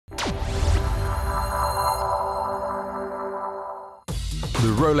The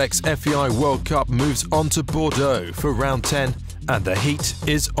Rolex FEI World Cup moves on to Bordeaux for round 10 and the heat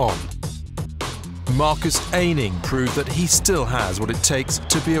is on. Marcus Eining proved that he still has what it takes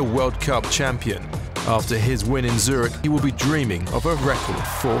to be a World Cup champion. After his win in Zurich, he will be dreaming of a record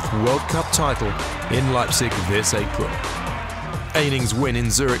 4th World Cup title in Leipzig this April. Eining's win in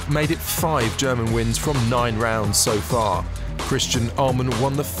Zurich made it 5 German wins from 9 rounds so far. Christian Ullmann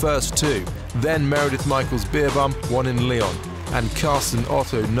won the first 2, then Meredith Michaels-Beerbaum won in Lyon, and Carsten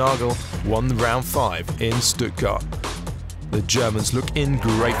Otto Nagel won round 5 in Stuttgart. The Germans look in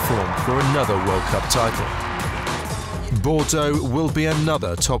great form for another World Cup title. Bordeaux will be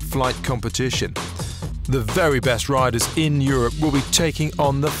another top-flight competition. The very best riders in Europe will be taking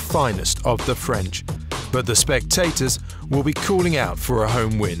on the finest of the French, but the spectators will be calling out for a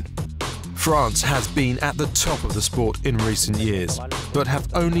home win. France has been at the top of the sport in recent years, but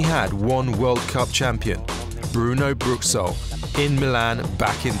have only had one World Cup champion, Bruno Bruxol, in Milan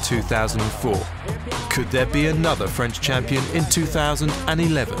back in 2004. Could there be another French champion in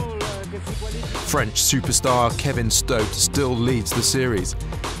 2011? French superstar Kevin Stott still leads the series.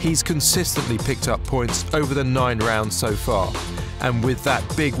 He's consistently picked up points over the 9 rounds so far, and with that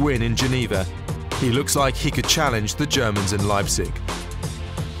big win in Geneva, he looks like he could challenge the Germans in Leipzig.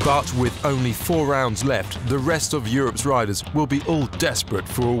 But with only 4 rounds left, the rest of Europe's riders will be all desperate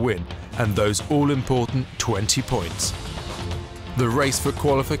for a win, and those all-important 20 points. The race for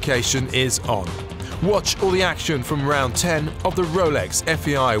qualification is on. Watch all the action from round 10 of the Rolex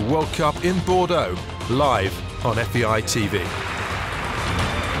FEI World Cup in Bordeaux, live on FEI TV.